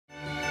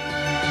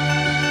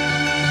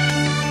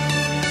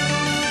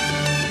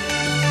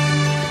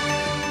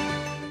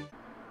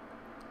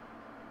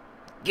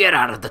Get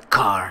out of the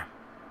car.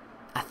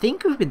 I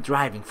think we've been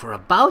driving for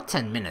about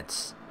 10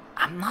 minutes.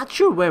 I'm not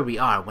sure where we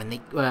are when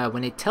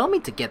they tell me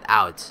to get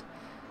out.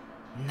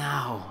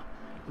 Now,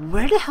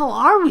 where the hell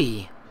are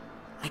we?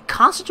 I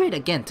concentrate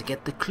again to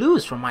get the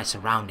clues from my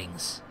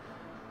surroundings.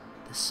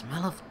 The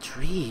smell of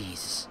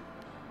trees.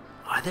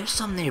 Are there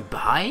some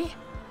nearby?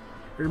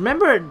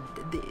 Remember,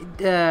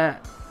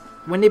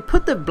 when they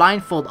put the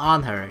blindfold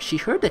on her, she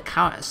heard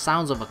the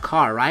sounds of a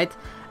car, right?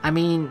 I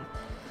mean,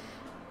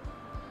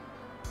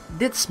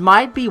 this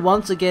might be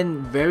once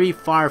again very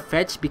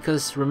far-fetched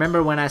because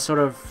remember when I sort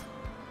of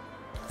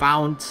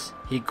found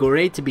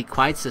Higure to be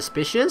quite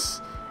suspicious,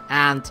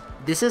 and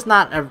this is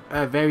not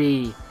a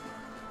very...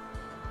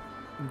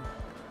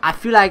 I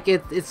feel like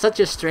it's such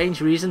a strange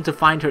reason to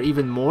find her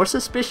even more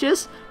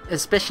suspicious,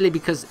 especially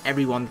because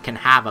everyone can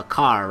have a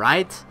car,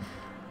 right?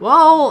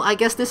 Well, I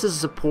guess this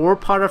is a poor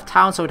part of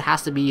town, so it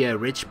has to be a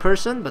rich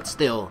person, but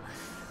still.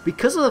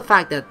 Because of the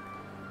fact that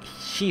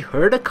she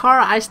heard a car,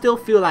 I still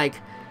feel like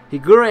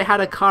Higure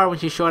had a car when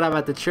she showed up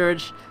at the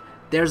church.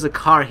 There's a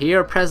car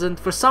here present.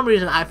 For some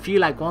reason, I feel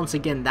like once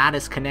again that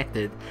is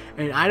connected.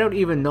 And I don't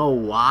even know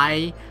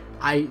why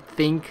I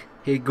think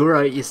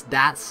Higure is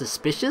that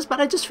suspicious,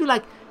 but I just feel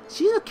like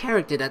she's a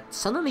character that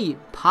suddenly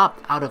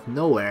popped out of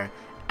nowhere,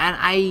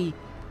 and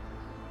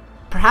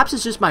perhaps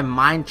it's just my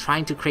mind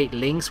trying to create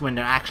links when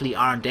there actually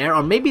aren't there,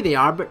 or maybe they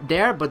are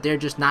there, but they're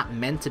just not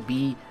meant to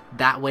be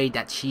that way,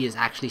 that she is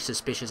actually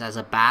suspicious as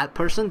a bad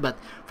person. But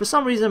for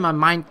some reason my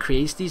mind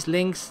creates these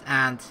links,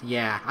 and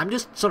yeah, I'm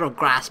just sort of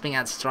grasping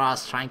at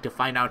straws trying to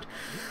find out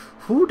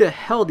who the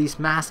hell these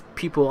masked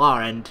people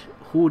are and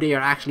who they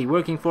are actually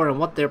working for and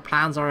what their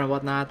plans are and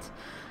whatnot,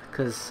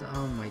 because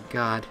oh my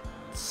god,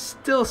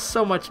 still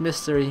so much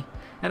mystery,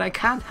 and I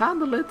can't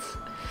handle it.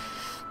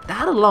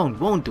 That alone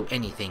won't do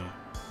anything.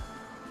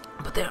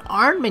 But there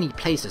aren't many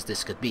places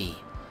this could be.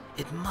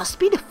 It must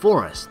be the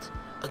forest,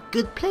 a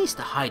good place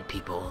to hide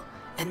people,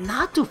 and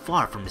not too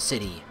far from the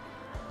city.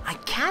 I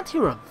can't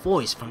hear a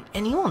voice from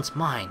anyone's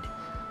mind,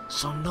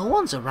 so no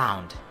one's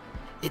around.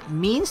 It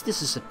means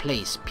this is a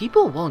place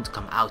people won't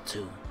come out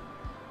to.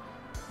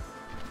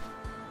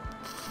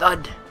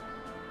 Thud.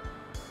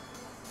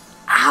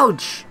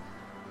 Ouch!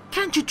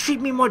 Can't you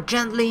treat me more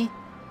gently?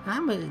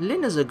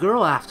 Lina's a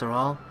girl after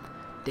all.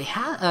 They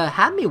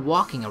had me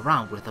walking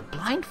around with a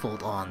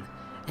blindfold on,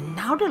 and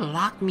now they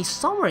locked me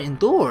somewhere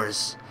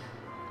indoors.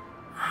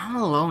 I'm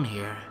alone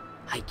here,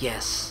 I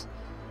guess.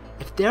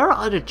 If there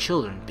are other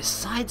children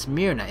besides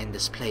Myrna in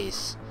this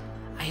place,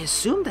 I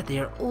assume that they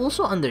are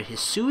also under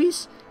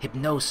Hisui's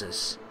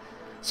hypnosis,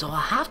 so I'll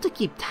have to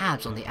keep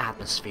tabs on the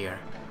atmosphere.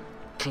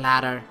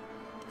 Clatter,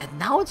 and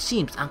now it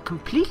seems I'm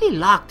completely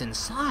locked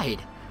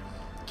inside.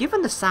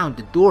 Given the sound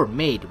the door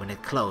made when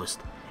it closed,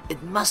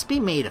 it must be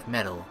made of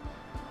metal.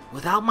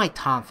 Without my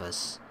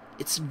tonfas,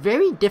 it's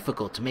very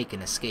difficult to make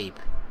an escape.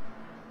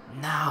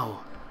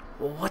 Now,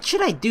 what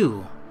should I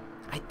do?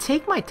 I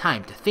take my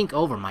time to think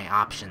over my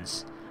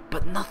options,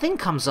 but nothing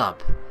comes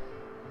up.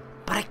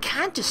 But I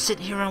can't just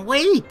sit here and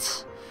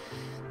wait.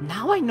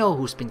 Now I know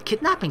who's been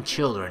kidnapping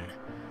children.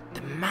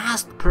 The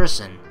masked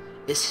person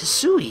is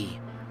Hisui,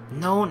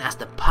 known as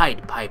the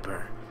Pied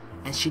Piper,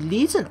 and she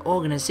leads an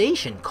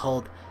organization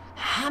called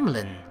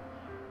Hamlin.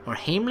 Or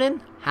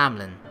Hamlin?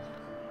 Hamlin.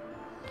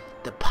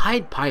 The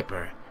Pied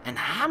Piper and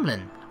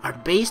Hamlin are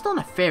based on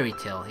a fairy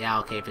tale. Yeah,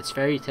 okay, if it's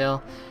fairy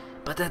tale,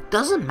 but that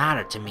doesn't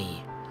matter to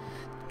me.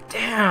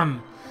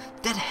 Damn,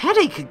 that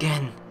headache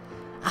again.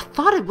 I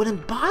thought it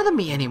wouldn't bother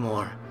me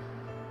anymore.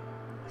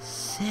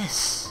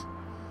 Sis.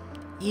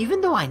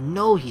 Even though I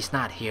know he's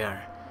not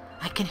here,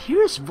 I can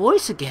hear his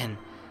voice again.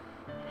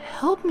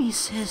 Help me,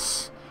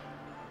 sis.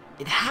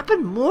 It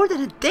happened more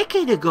than a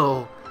decade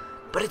ago,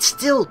 but it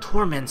still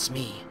torments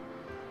me.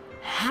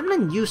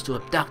 Hamlin used to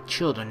abduct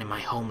children in my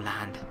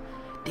homeland.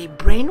 They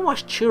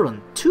brainwashed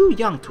children too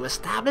young to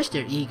establish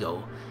their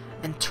ego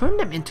and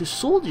turned them into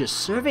soldiers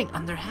serving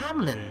under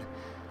Hamlin.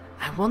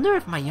 I wonder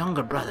if my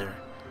younger brother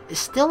is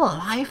still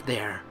alive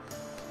there.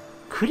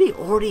 Could he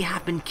already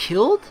have been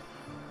killed?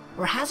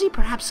 Or has he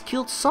perhaps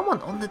killed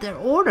someone under their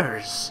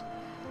orders?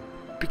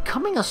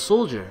 Becoming a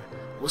soldier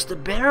was the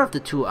better of the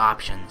two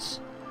options.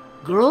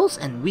 Girls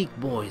and weak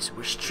boys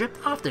were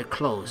stripped off their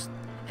clothes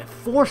and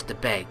forced to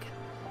beg.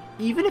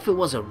 Even if it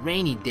was a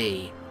rainy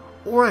day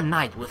or a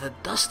night with a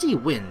dusty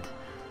wind,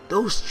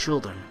 those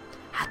children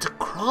had to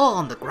crawl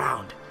on the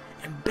ground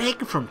and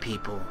beg from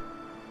people.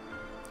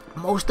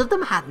 Most of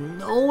them had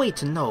no way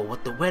to know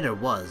what the weather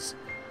was.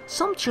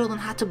 Some children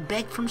had to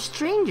beg from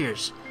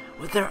strangers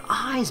with their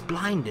eyes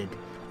blinded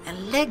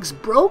and legs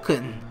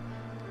broken.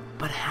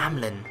 But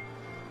Hamlin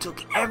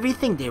took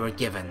everything they were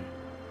given.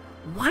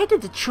 Why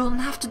did the children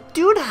have to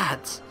do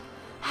that?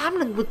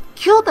 Hamlin would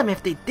kill them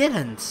if they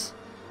didn't.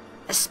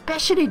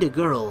 Especially the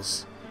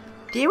girls.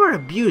 They were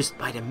abused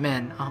by the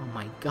men, oh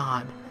my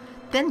god,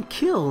 then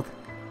killed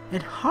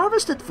and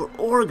harvested for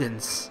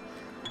organs.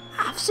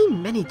 I've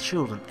seen many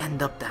children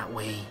end up that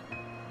way,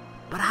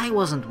 but I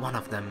wasn't one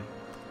of them.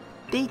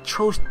 They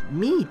chose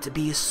me to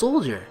be a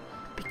soldier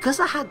because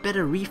I had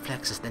better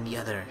reflexes than the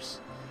others.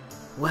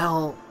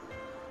 Well,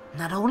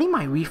 Not only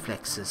my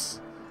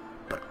reflexes,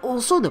 but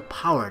also the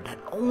power that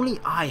only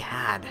I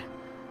had.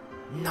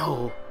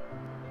 No,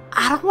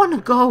 I don't want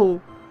to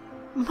go.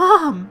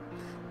 Mom!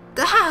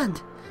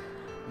 Dad!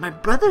 My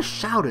brother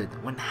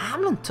shouted when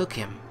Hamlin took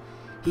him.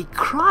 He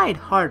cried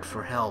hard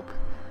for help,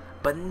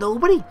 but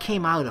nobody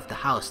came out of the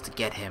house to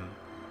get him.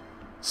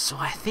 So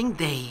I think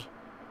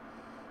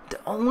The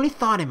only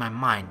thought in my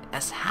mind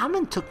as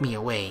Hamlin took me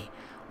away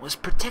was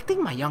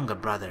protecting my younger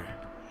brother.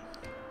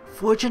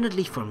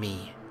 Fortunately for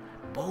me,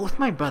 both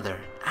my brother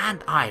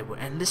and I were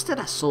enlisted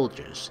as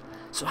soldiers,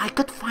 so I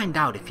could find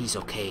out if he's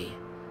okay.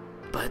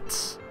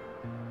 But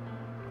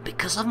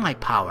because of my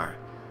power,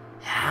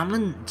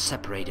 Hamlin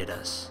separated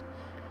us.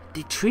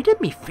 They treated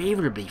me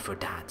favorably for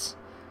that.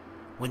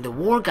 When the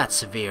war got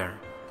severe,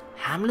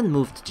 Hamlin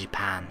moved to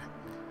Japan.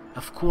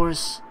 Of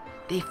course,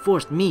 they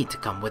forced me to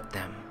come with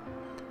them.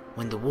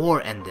 When the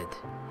war ended,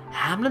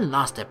 Hamlin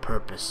lost their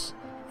purpose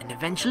and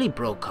eventually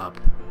broke up.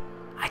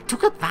 I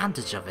took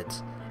advantage of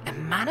it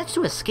and managed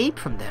to escape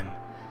from them,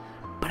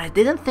 but I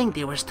didn't think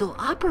they were still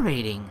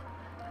operating.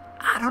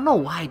 I don't know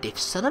why they've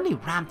suddenly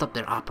ramped up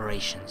their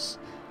operations,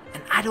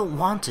 and I don't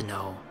want to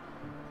know.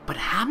 But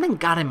Hamlin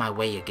got in my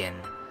way again.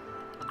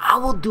 I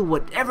will do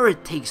whatever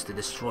it takes to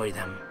destroy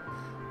them.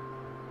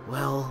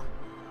 Well,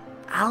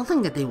 I don't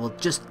think that they will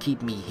just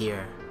keep me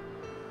here.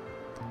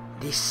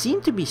 They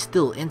seem to be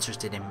still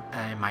interested in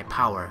my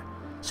power,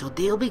 so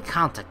they'll be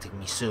contacting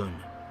me soon.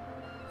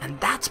 And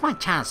that's my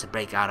chance to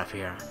break out of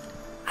here.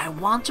 I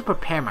want to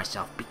prepare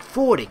myself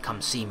before they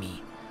come see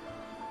me.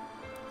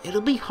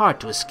 It'll be hard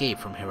to escape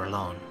from here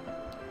alone,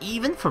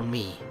 even for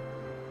me.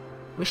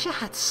 Wish I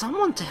had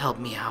someone to help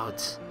me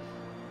out.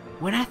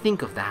 When I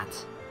think of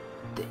that,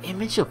 the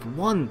image of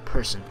one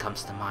person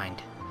comes to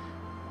mind.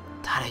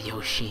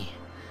 Tadayoshi,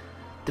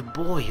 the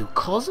boy who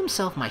calls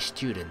himself my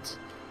student,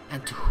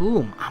 and to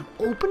whom I'm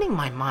opening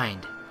my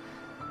mind.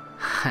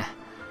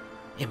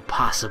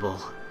 Impossible.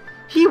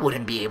 He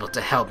wouldn't be able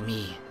to help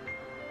me.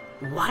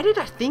 Why did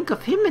I think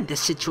of him in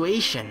this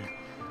situation?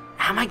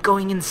 Am I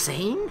going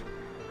insane?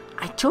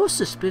 I chose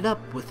to split up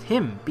with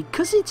him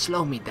because he'd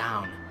slow me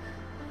down.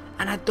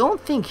 And I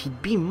don't think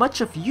he'd be much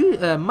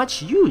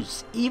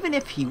use even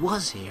if he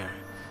was here.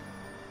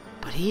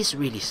 But he's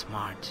really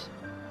smart.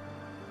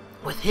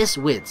 With his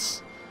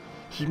wits,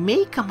 he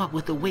may come up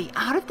with a way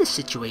out of this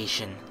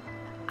situation.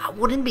 I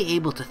wouldn't be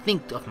able to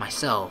think of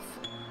myself.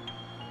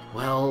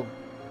 Well,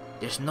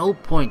 there's no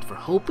point for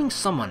hoping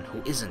someone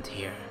who isn't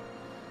here.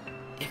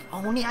 If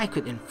only I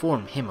could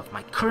inform him of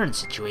my current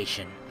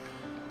situation.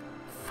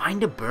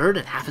 Find a bird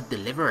and have it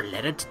deliver a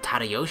letter to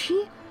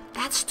Tadayoshi?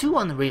 That's too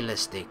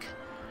unrealistic.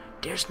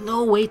 There's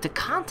no way to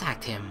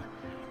contact him.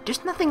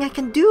 There's nothing I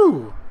can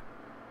do.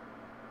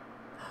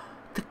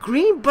 The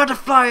green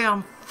butterfly,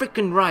 I'm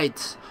freaking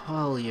right.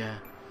 Hell yeah.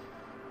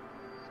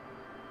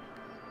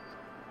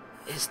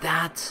 Is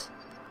that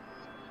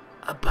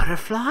a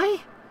butterfly?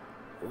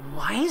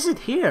 Why is it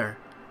here?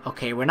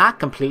 Okay, we're not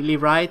completely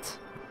right.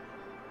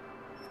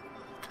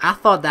 I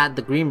thought that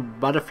the green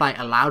butterfly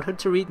allowed her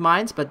to read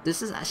minds, but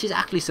she's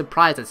actually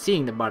surprised at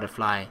seeing the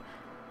butterfly.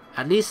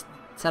 At least,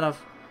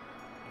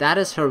 that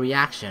is her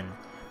reaction.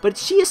 But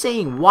she is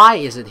saying, why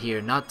is it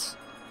here, not...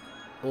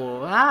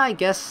 Or, I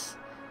guess...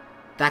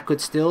 you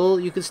could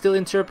still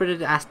interpret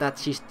it as that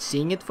she's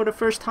seeing it for the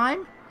first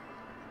time?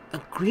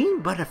 A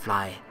green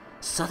butterfly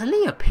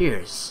suddenly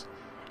appears,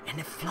 and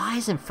it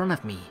flies in front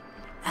of me,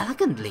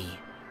 elegantly.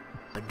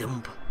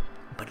 Ba-dump,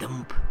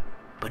 ba-dump,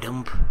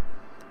 ba-dump.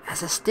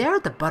 As I stare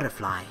at the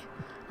butterfly,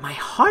 my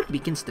heart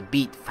begins to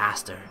beat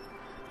faster.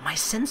 My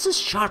senses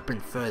sharpen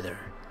further.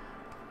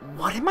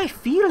 What am I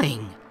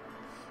feeling?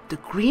 The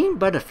green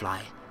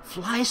butterfly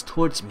flies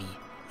towards me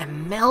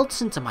and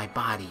melts into my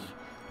body.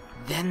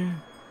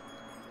 Then...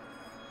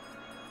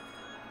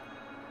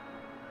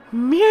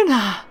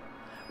 Myrna!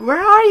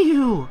 Where are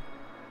you?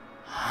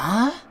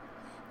 Huh?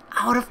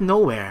 Out of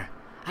nowhere,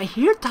 I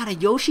hear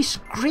Tadayoshi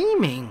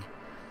screaming.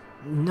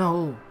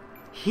 No,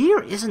 here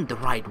isn't the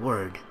right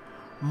word.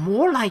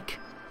 More like,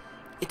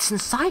 it's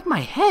inside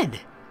my head.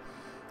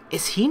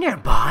 Is he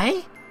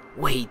nearby?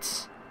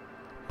 Wait,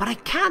 but I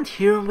can't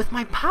hear him with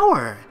my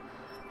power.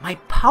 My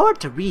power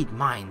to read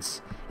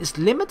minds is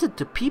limited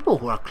to people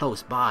who are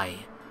close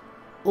by.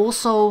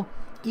 Also,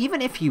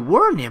 even if he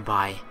were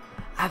nearby,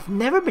 I've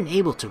never been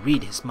able to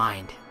read his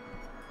mind.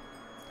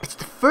 It's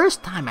the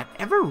first time I've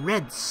ever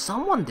read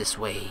someone this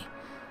way.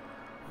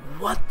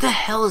 What the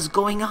hell is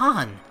going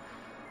on?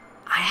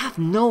 I have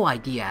no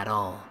idea at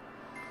all.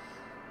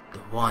 The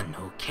one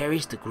who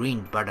carries the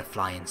green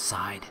butterfly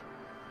inside.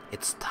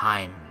 It's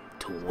time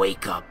to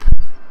wake up.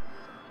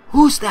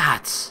 Who's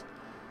that?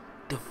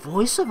 The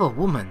voice of a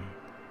woman,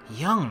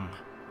 young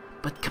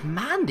but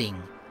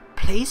commanding,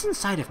 plays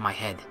inside of my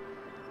head.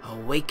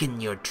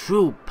 Awaken your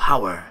true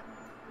power.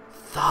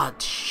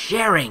 Thought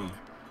sharing.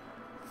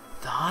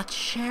 Thought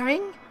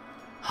sharing?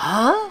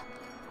 Huh?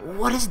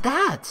 What is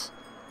that?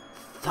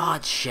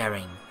 Thought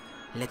sharing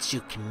lets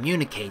you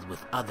communicate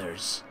with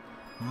others.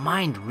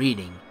 Mind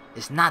reading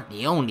is not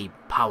the only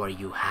power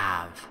you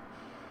have.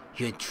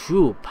 Your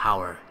true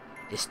power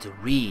is to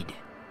read,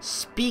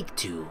 speak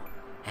to,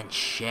 and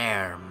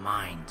share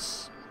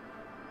minds.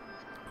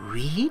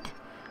 Read,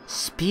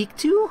 speak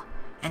to,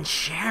 and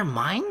share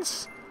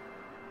minds?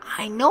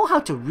 I know how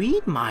to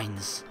read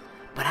minds,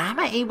 but am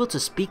I able to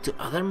speak to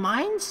other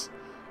minds?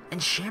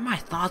 And share my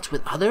thoughts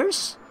with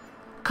others?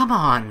 Come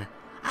on,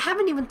 I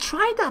haven't even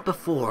tried that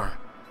before.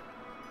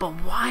 But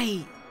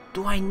why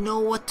do I know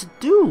what to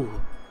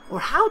do? Or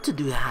how to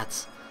do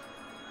that?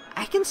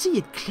 I can see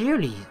it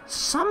clearly,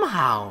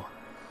 somehow.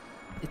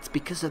 It's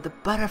because of the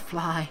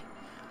butterfly.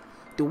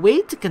 The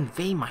way to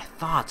convey my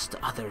thoughts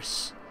to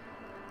others.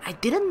 I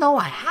didn't know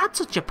I had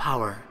such a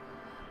power,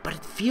 but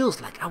it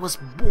feels like I was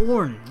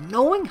born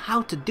knowing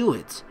how to do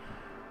it.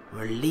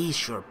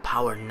 Release your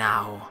power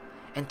now,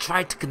 and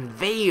try to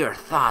convey your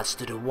thoughts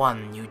to the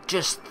one you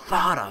just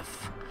thought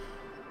of.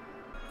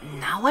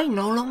 Now I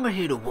no longer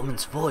hear the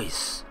woman's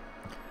voice.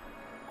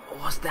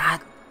 Was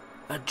that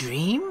a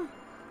dream?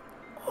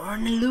 Or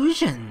an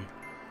illusion?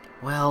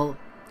 Well,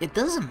 it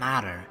doesn't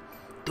matter.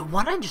 The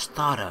one I just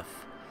thought of.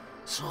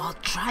 So I'll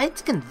try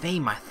to convey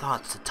my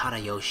thoughts to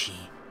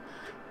Tadayoshi.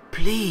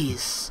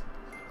 Please.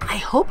 I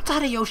hope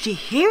Tadayoshi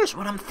hears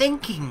what I'm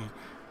thinking.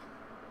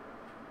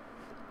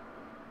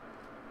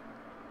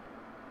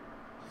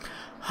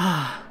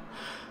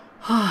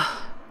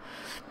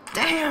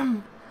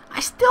 Damn! I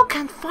still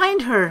can't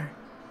find her!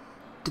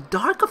 The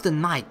dark of the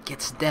night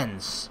gets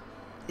dense.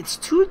 It's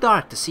too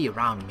dark to see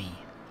around me.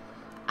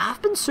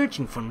 I've been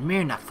searching for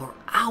Myrna for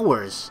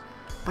hours,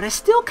 but I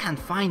still can't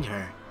find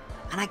her,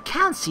 and I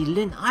can't see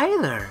Lin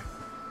either.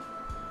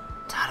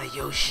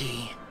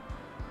 Tadayoshi.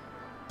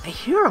 I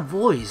hear a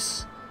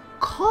voice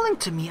calling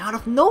to me out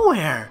of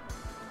nowhere.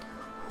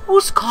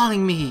 Who's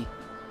calling me?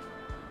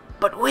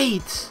 But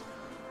wait,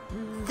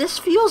 this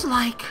feels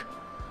like...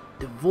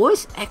 The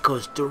voice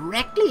echoes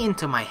directly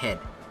into my head,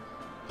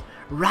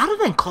 rather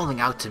than calling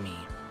out to me,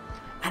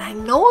 and I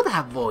know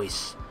that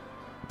voice.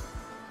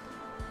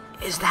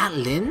 Is that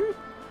Lin?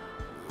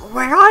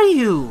 Where are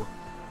you?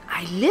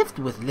 I lived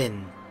with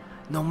Lin,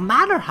 no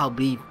matter how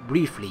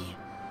briefly.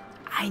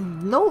 I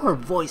know her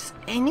voice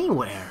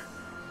anywhere.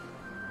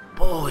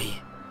 Boy,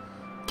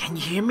 can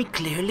you hear me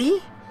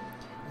clearly?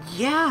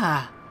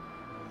 Yeah,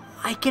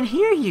 I can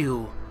hear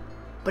you.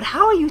 But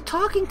how are you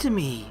talking to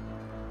me?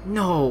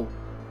 No,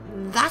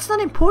 that's not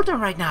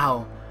important right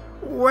now.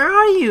 Where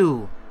are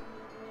you?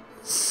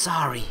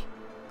 Sorry,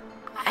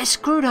 I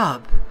screwed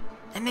up,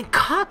 and it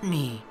caught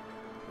me.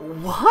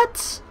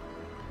 What?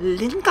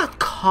 Lin got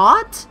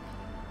caught?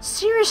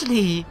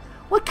 Seriously,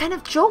 what kind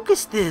of joke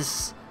is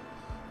this?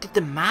 Did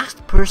the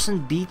masked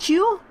person beat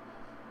you?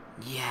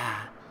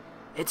 Yeah,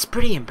 it's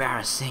pretty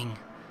embarrassing.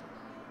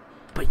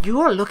 But you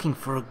are looking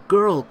for a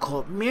girl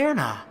called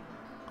Myrna,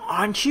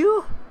 aren't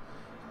you?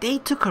 They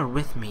took her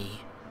with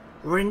me.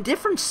 We're in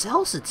different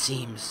cells, it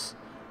seems.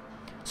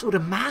 So the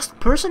masked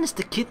person is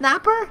the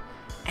kidnapper?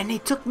 And they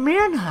took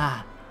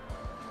Myrna.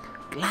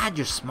 Glad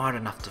you're smart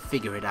enough to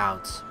figure it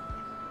out.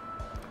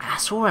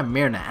 As for where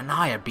Myrna and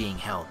I are being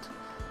held,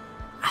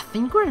 I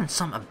think we're in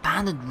some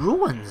abandoned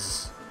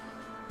ruins.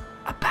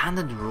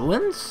 Abandoned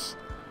ruins?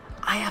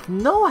 I have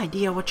no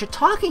idea what you're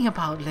talking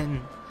about,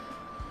 Lin.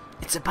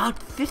 It's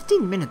about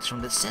 15 minutes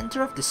from the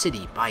center of the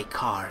city by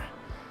car.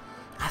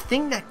 I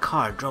think that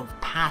car drove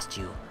past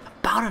you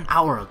about an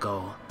hour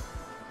ago.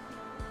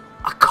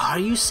 A car,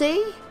 you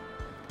say?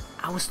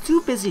 I was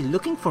too busy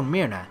looking for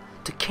Myrna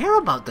to care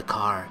about the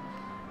car,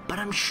 but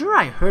I'm sure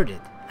I heard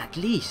it, at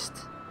least.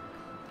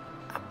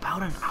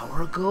 About an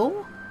hour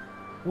ago?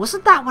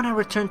 Wasn't that when I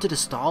returned to the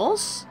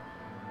stalls?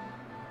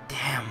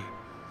 Damn,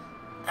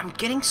 I'm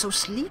getting so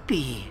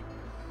sleepy.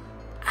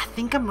 I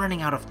think I'm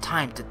running out of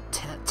time to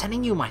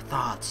telling you my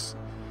thoughts.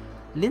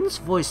 Lin's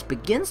voice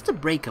begins to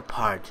break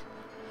apart.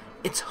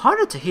 It's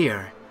harder to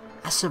hear,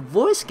 as her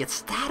voice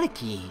gets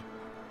staticky.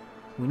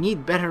 We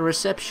need better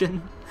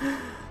reception.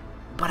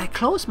 But I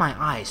close my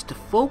eyes to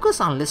focus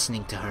on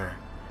listening to her.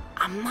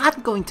 I'm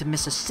not going to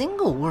miss a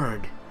single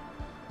word.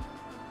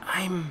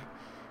 I'm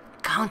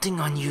counting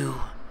on you,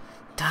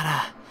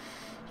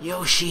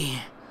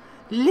 Yoshi.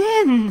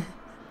 Lin!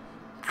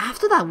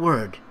 After that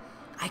word,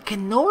 I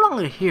can no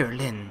longer hear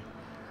Lin.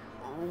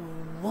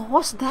 What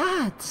was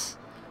that?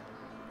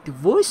 The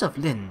voice of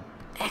Lin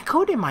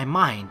echoed in my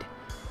mind,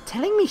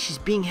 telling me she's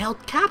being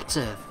held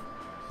captive.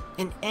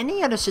 In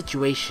any other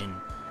situation,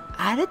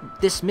 I'd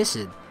dismiss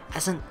it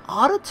as an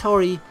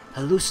auditory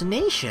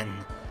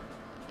hallucination.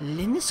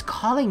 Lin is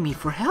calling me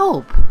for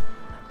help.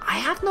 I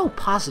have no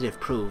positive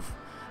proof,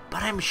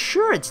 but I'm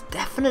sure it's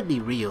definitely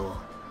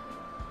real.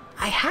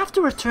 I have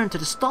to return to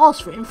the stalls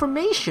for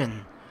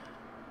information.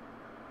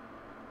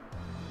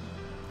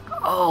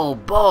 Oh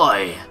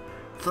boy,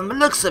 from the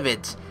looks of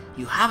it,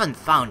 you haven't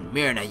found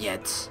Myrna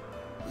yet.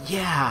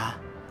 Yeah,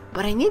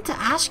 but I need to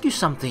ask you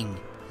something.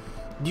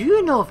 Do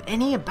you know of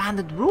any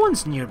abandoned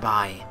ruins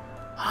nearby?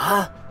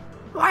 Huh?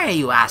 Why are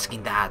you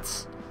asking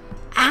that?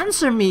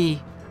 Answer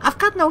me! I've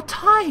got no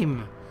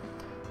time!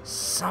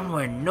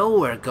 Somewhere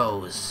nowhere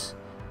goes.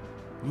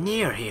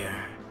 Near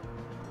here.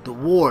 The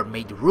war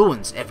made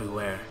ruins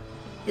everywhere.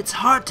 It's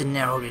hard to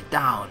narrow it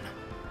down.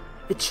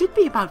 It should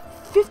be about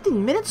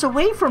 15 minutes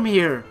away from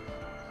here.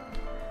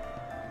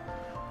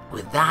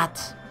 With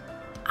that,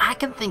 I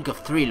can think of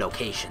 3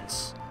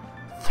 locations.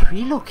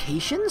 3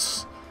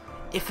 locations?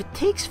 If it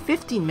takes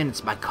 15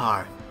 minutes by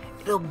car,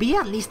 it'll be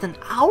at least an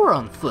hour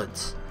on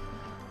foot.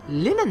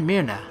 Lynn and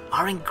Myrna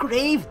are in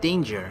grave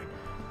danger.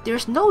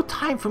 There's no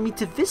time for me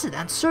to visit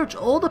and search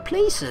all the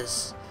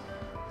places.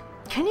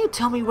 Can you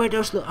tell me where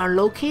those are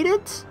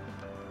located?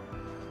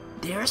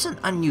 There's an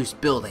unused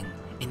building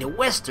in the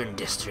Western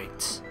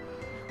District.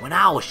 When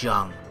I was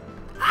young,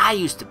 I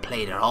used to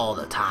play there all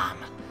the time.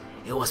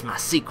 It was my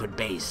secret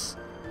base,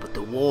 but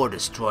the war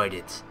destroyed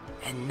it,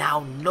 and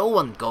now no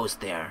one goes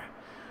there.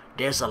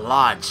 There's a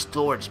large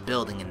storage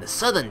building in the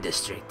Southern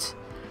District.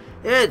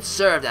 It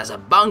served as a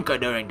bunker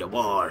during the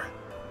war,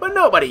 but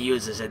nobody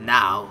uses it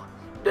now.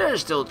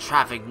 There's still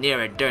traffic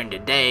near it during the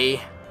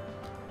day.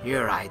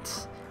 You're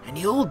right, and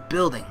the old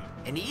building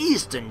in the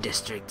Eastern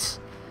District.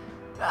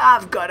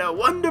 I've got a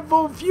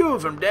wonderful view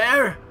from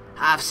there.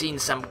 I've seen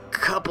some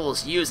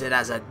couples use it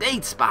as a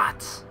date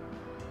spot.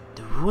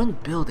 The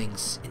ruined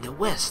buildings in the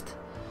west,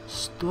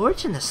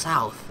 storage in the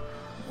south,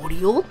 or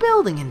the old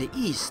building in the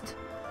east.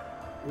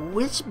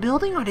 Which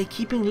building are they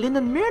keeping Lynn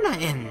and Myrna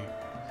in?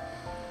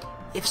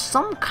 If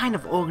some kind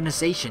of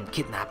organization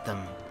kidnapped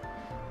them,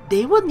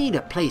 they would need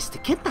a place to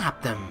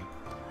kidnap them.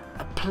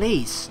 A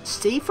place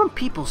safe from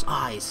people's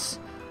eyes.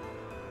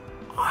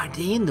 Are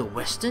they in the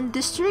Western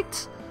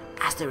District,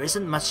 as there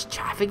isn't much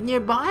traffic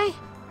nearby?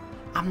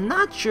 I'm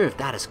not sure if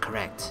that is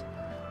correct.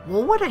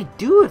 What would I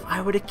do if I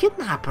were the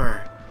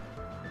kidnapper?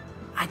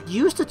 I'd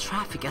use the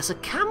traffic as a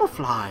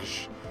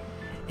camouflage.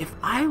 If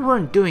I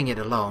weren't doing it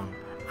alone,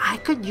 I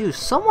could use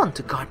someone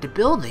to guard the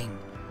building.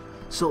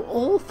 So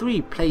all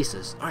 3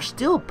 places are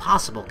still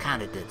possible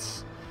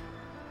candidates.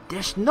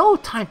 There's no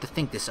time to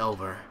think this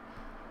over.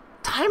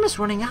 Time is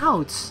running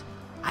out.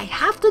 I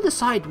have to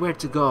decide where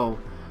to go.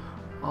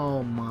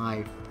 Oh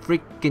my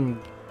freaking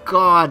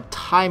god,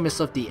 time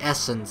is of the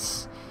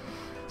essence.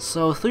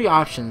 So 3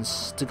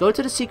 options: to go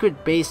to the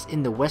secret base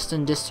in the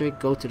Western District,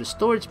 go to the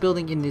storage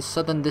building in the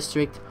Southern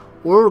District,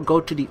 or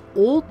go to the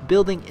old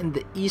building in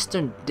the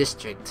Eastern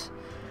District.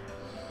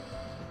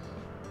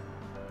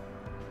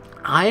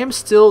 I am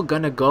still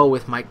gonna go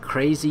with my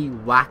crazy,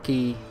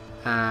 wacky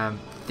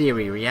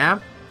theory, yeah?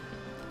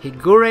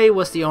 Higure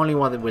was the only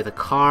one with a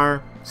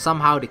car.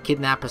 Somehow the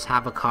kidnappers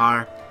have a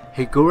car.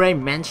 Higure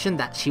mentioned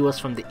that she was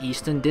from the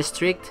Eastern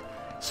District.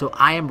 So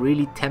I am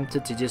really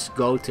tempted to just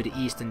go to the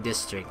Eastern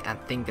District and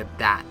think that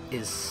that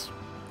is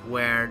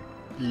where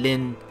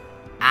Lynn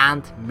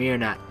and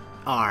Myrna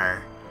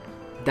are.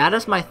 That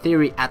is my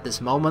theory at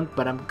this moment,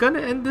 but I'm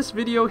gonna end this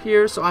video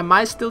here, so I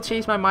might still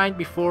change my mind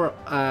before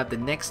the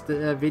next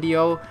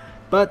video.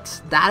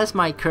 But that is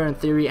my current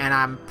theory, and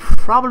I'm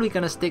probably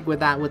gonna stick with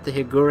that, with the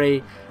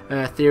Higure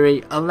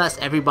theory, unless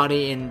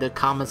everybody in the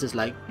comments is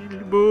like,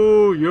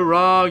 boo, you're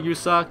wrong, you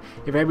suck.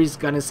 If everybody's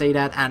gonna say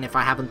that, and if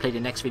I haven't played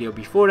the next video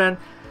before then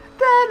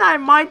I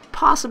might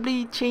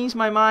possibly change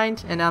my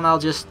mind, and then I'll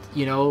just,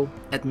 you know,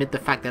 admit the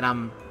fact that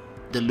I'm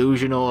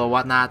delusional or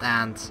whatnot,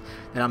 and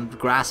that I'm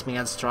grasping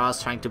at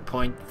straws, trying to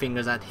point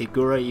fingers at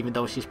Higure, even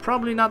though she's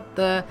probably not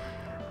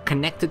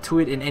connected to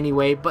it in any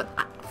way. But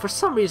for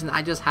some reason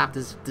I just have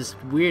this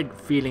weird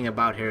feeling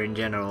about her in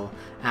general,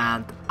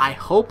 and I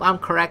hope I'm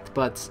correct,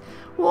 but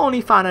we'll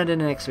only find out in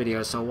the next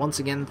video. So once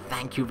again,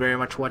 thank you very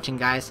much for watching,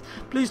 guys.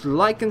 Please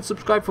like and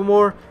subscribe for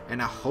more,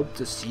 and I hope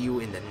to see you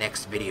in the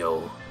next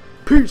video.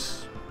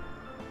 Peace!